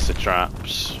 past the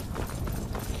traps...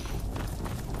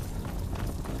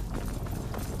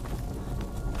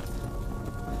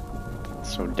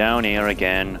 So down here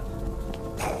again...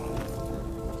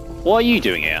 What are you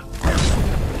doing here?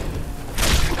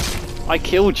 I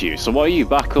killed you, so why are you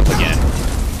back up again?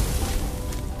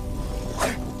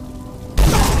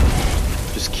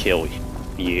 Just kill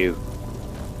you.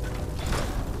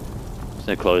 Just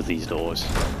gonna close these doors.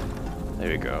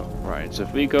 There we go. Right, so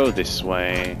if we go this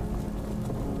way,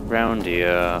 round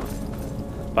here,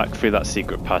 back through that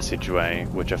secret passageway,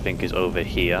 which I think is over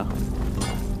here.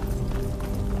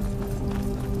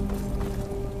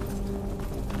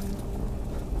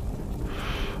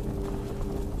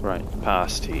 Right,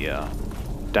 past here.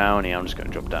 Down here, I'm just going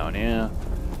to drop down here.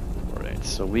 Right,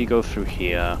 so we go through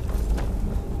here.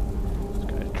 Just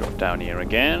going to drop down here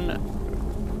again.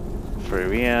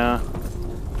 Through here.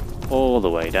 All the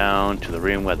way down to the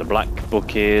room where the black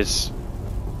book is.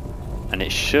 And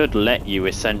it should let you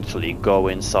essentially go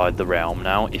inside the realm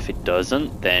now. If it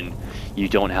doesn't, then you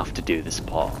don't have to do this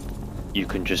part. You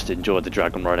can just enjoy the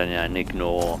dragon ride and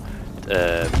ignore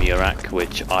miraak,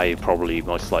 which I probably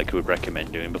most likely would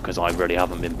recommend doing, because I really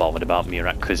haven't been bothered about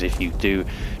miraak. Because if you do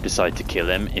decide to kill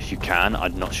him, if you can,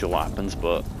 I'm not sure what happens,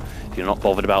 but if you're not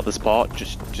bothered about this part,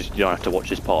 just you don't have to watch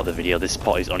this part of the video. This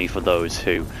part is only for those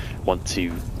who want to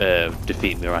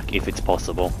defeat miraak if it's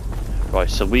possible. Right,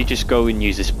 so we just go and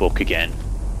use this book again.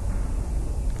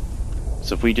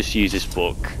 So if we just use this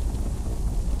book,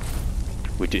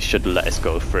 which it should let us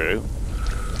go through.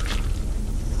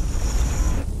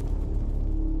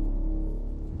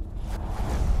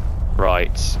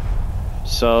 Right,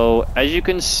 so as you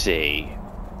can see,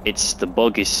 the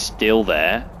bug is still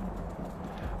there,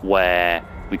 where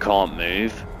we can't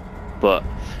move, but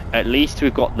at least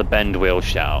we've got the bend wheel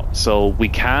shout, so we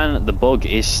can. The bug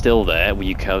is still there, where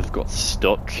you kind of got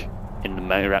stuck in the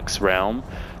miraak's realm,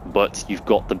 but you've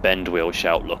got the bend wheel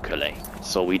shout luckily,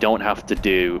 so we don't have to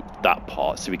do that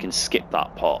part, so we can skip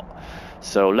that part.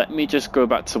 So let me just go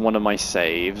back to one of my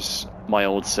saves, my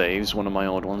old saves, one of my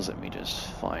old ones. Let me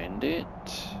just find it.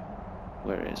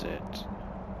 Where is it?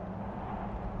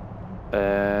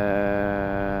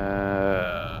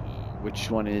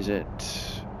 Which one is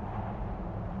it?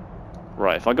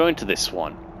 Right, if I go into this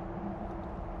one,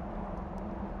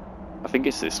 I think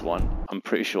it's this one. I'm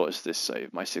pretty sure it's this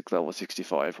save, my level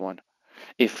 65 one.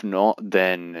 If not,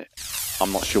 then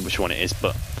I'm not sure which one it is,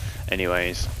 but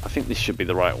anyways, I think this should be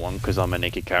the right one because I'm a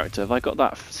naked character. Have I got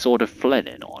that sword of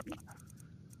flenning on?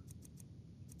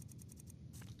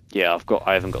 Yeah,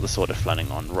 I haven't got the sword of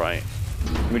flenning on, right.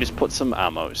 Let me just put some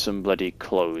ammo, some bloody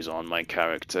clothes on my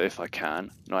character if I can.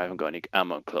 No, I haven't got any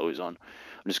ammo clothes on.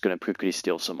 I'm just going to quickly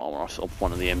steal some armor off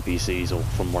one of the NPCs or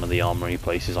from one of the armory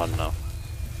places, I don't know.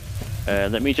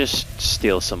 Let me just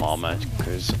steal some armor,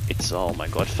 because it's, oh my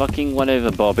god, fucking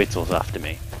whatever Barbittle's after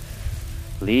me.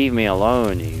 Leave me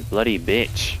alone, you bloody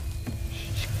bitch.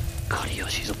 God,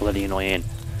 she's a bloody annoying.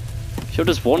 She'll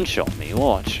just one-shot me,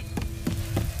 watch.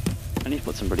 I need to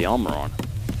put some bloody armor on.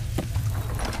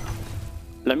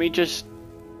 Let me just...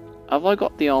 Have I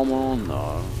got the armor on?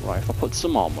 No. Right, if I put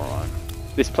some armor on.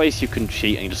 This place you can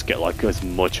cheat and just get like as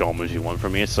much armor as you want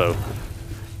from here, so...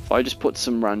 If I just put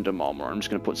some random armor on, I'm just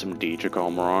going to put some Diedrich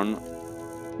armor on.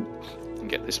 And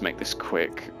get this, make this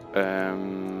quick. I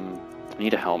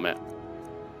need a helmet.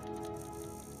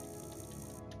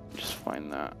 Just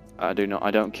find that. I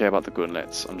don't care about the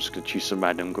gauntlets. I'm just going to choose some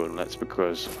random gauntlets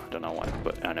because I don't know why,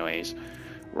 but anyways.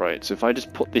 Right, so if I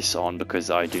just put this on because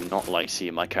I do not like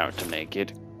seeing my character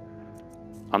naked.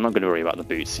 I'm not going to worry about the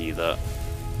boots either.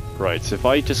 Right, so if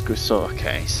I just go,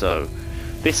 so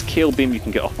this kill beam you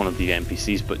can get off one of the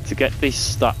NPCs, but to get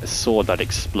this sword that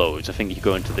explodes, I think you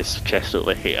go into this chest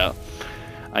over here,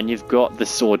 and you've got the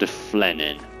sword of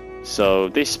flenning. So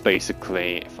this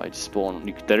basically, if I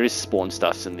spawn, there is spawn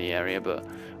stats in the area, but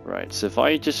right. So if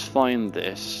I just find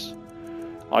this,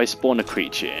 I spawn a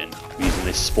creature in using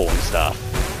this spawn staff,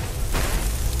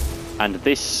 and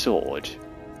this sword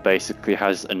basically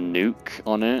has a nuke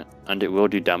on it, and it will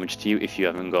do damage to you if you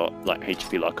haven't got like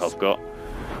HP like I've got.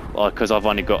 Because I've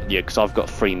only got, because I've got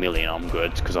 3 million, I'm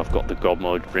good, because I've got the God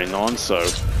mode ring on, so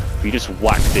if you just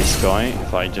whack this guy,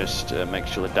 if I just make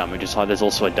sure the damage is high, there's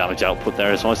also a damage output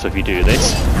there as well, so if you do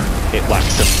this, it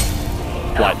whacks him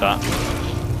like that.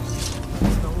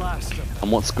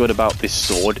 And what's good about this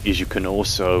sword is you can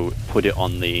also put it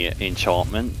on the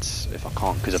enchantment, if I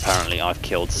can't, because apparently I've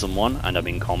killed someone and I'm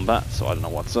in combat, so I don't know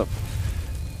what's up.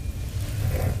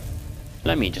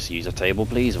 Let me just use a table,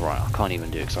 please. Right, I can't even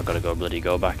do it because I've got to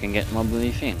go back and get my bloody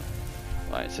thing.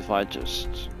 Right, so if I just...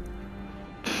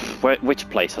 Which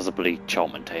place has a bloody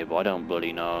enchantment table? I don't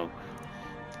bloody know.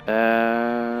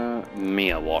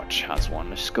 Mia Watch has one.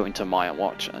 Let's go into Maya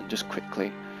Watch and just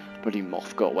quickly... Bloody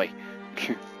moth, go away.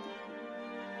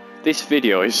 This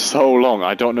video is so long,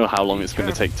 I don't know how long it's going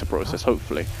to take to process,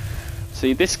 hopefully.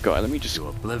 See, this guy, let me just...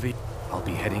 Oblivion. I'll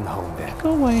be heading home then.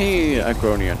 Go away,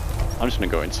 Agronian. I'm just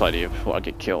gonna go inside here before I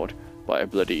get killed by a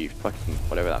bloody fucking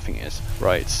whatever that thing is.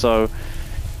 Right, so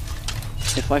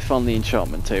if I found the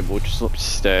enchantment table just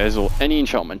upstairs, or any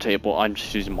enchantment table, I'm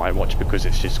just using my watch because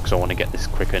it's just because I want to get this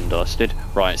quick and dusted.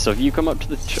 Right, so if you come up to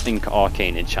the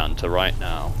arcane enchanter right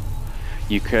now,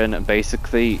 you can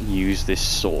basically use this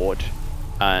sword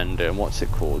and what's it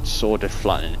called? Sword of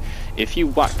flattening. If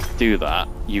you do that,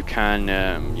 you can,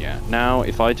 yeah. Now,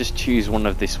 if I just choose one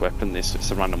of this weapon,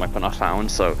 it's a random weapon I found,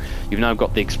 so you've now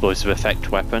got the explosive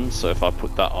effect weapon, so if I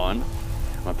put that on,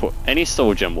 any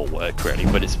soul gem will work really,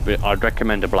 but I'd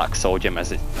recommend a black soul gem as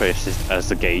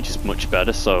the gauge is much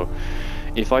better. So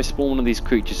if I spawn one of these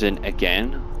creatures in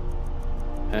again,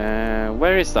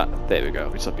 where is that? There we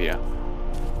go, it's up here.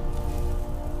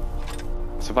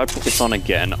 So if I put this on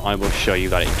again, I will show you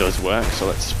that it does work. So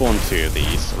let's spawn 2 of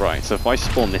these. Right, so if I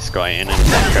spawn this guy in and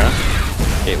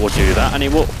attacker, it will do that, and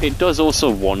it does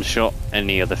also one-shot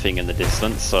any other thing in the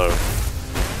distance, so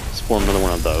spawn another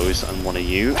one of those and one of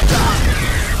you.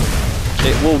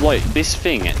 It will, like, this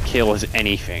thing kills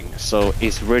anything, so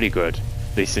it's really good,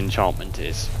 this enchantment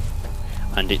is.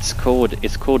 And it's called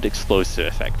explosive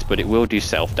effect, but it will do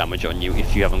self damage on you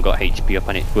if you haven't got HP up,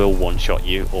 and it will one-shot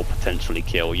you or potentially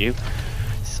kill you.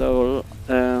 So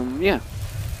yeah.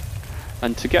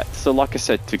 And like I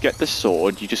said, to get the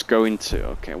sword, you just go into,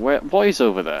 okay, what is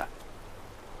over there?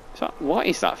 What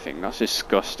is that thing? That's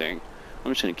disgusting.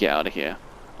 I'm just gonna get out of here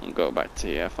and go back to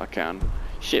here if I can.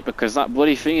 Shit, because that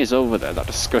bloody thing is over there, that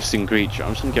disgusting creature.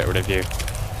 I'm just gonna get rid of you.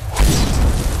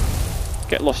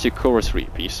 Get lost, you Chorus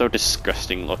Reaper. You're so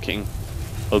disgusting looking.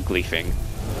 Ugly thing.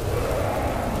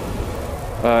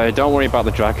 Don't worry about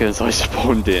the dragons I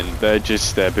spawned in. They're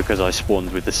just there because I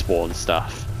spawned with the spawn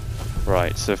staff.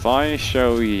 Right, so if I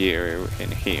show you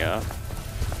in here.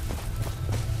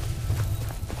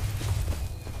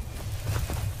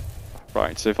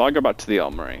 Right, so if I go back to the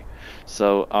armory.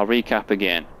 So I'll recap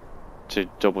again to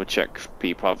double check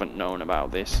people haven't known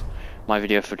about this. My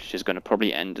video footage is going to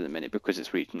probably end in a minute because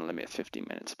it's reaching the limit of 15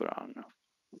 minutes, but I don't know.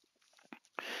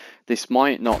 This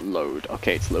might not load.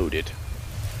 Okay, it's loaded.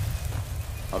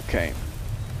 Okay.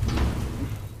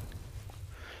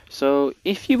 So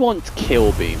if you want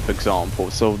Kill Beam, for example,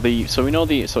 so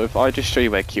if I just show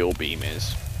you where Kill Beam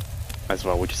is as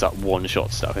well, which is that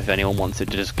one-shot stuff. If anyone wanted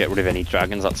to just get rid of any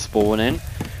dragons that spawn in,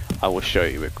 I will show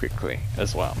you it quickly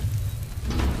as well.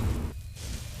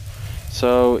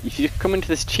 So if you come into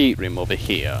this cheat room over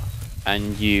here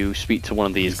and you speak to one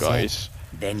of these guys,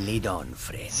 then lead on,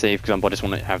 friend. say for example I just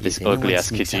want to have this ugly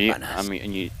ass Khajiit,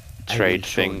 and you trade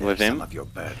thing with him,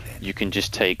 you can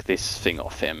just take this thing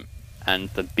off him, and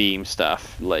the beam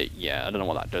stuff, like, yeah, I don't know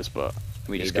what that does, but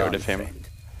we just get rid of him. Friend.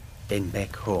 Then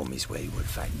back home is where you will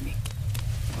find me.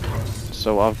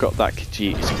 So I've got that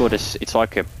Khajiit. It's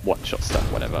like a one-shot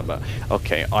stuff, whatever. But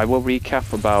okay, I will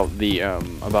recap about the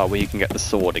about where you can get the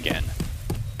sword again.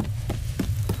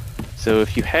 So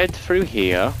if you head through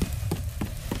here,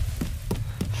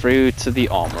 through to the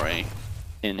armory,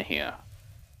 in here,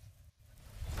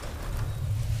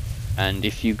 and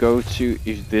if you go to,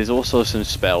 there's also some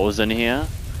spells in here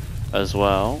as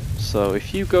well. So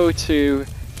if you go to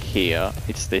here,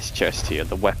 it's this chest here,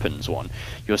 the weapons one.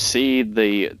 You'll see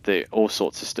the all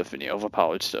sorts of stuff in here,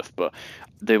 overpowered stuff. But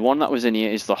the one that was in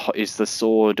here is the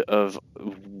sword of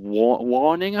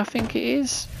warning, I think it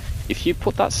is. If you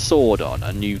put that sword on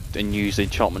and use the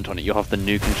enchantment on it, you'll have the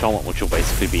nuke enchantment, which will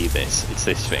basically be this. It's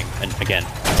this thing, and again,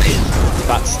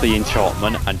 that's the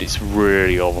enchantment, and it's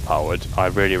really overpowered. I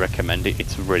really recommend it.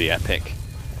 It's really epic.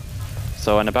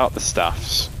 So, and about the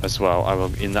staffs as well, I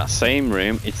will, in that same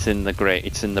room, it's in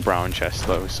the brown chest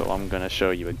though, so I'm gonna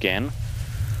show you again.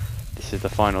 This is the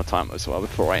final time as well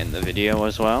before I end the video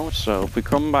as well. So if we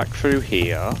come back through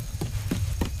here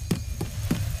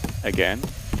again,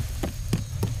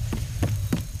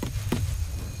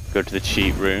 go to the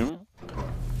cheat room,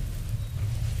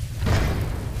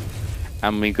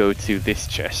 and we go to this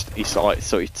chest. So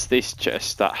it's this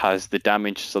chest that has the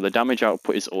damage. So the damage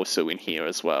output is also in here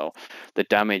as well. The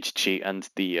damage cheat and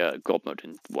the god mode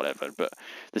and whatever. But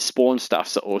the spawn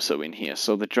staffs are also in here.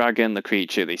 So the dragon, the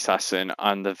creature, the assassin,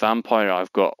 and the vampire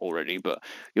I've got already. But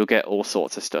you'll get all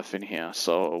sorts of stuff in here.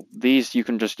 So these you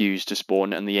can just use to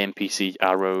spawn, and the NPC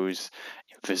arrows,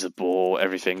 invisible,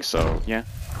 everything. So yeah.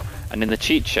 And in the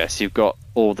cheat chest, you've got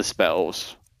all the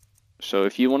spells. So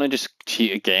if you want to just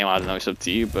cheat a game, I don't know, it's up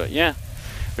to you, but yeah.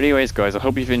 But anyways, guys, I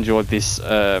hope you've enjoyed this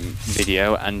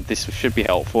video, and this should be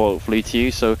helpful, hopefully, to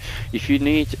you. So if you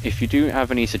do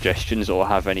have any suggestions or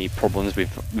have any problems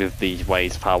with these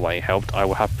ways of how I helped, I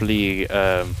will happily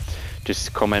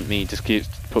just comment me, just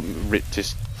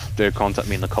contact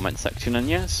me in the comment section, and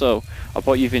yeah. So I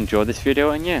hope you've enjoyed this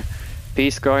video, and yeah,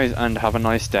 peace, guys, and have a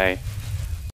nice day.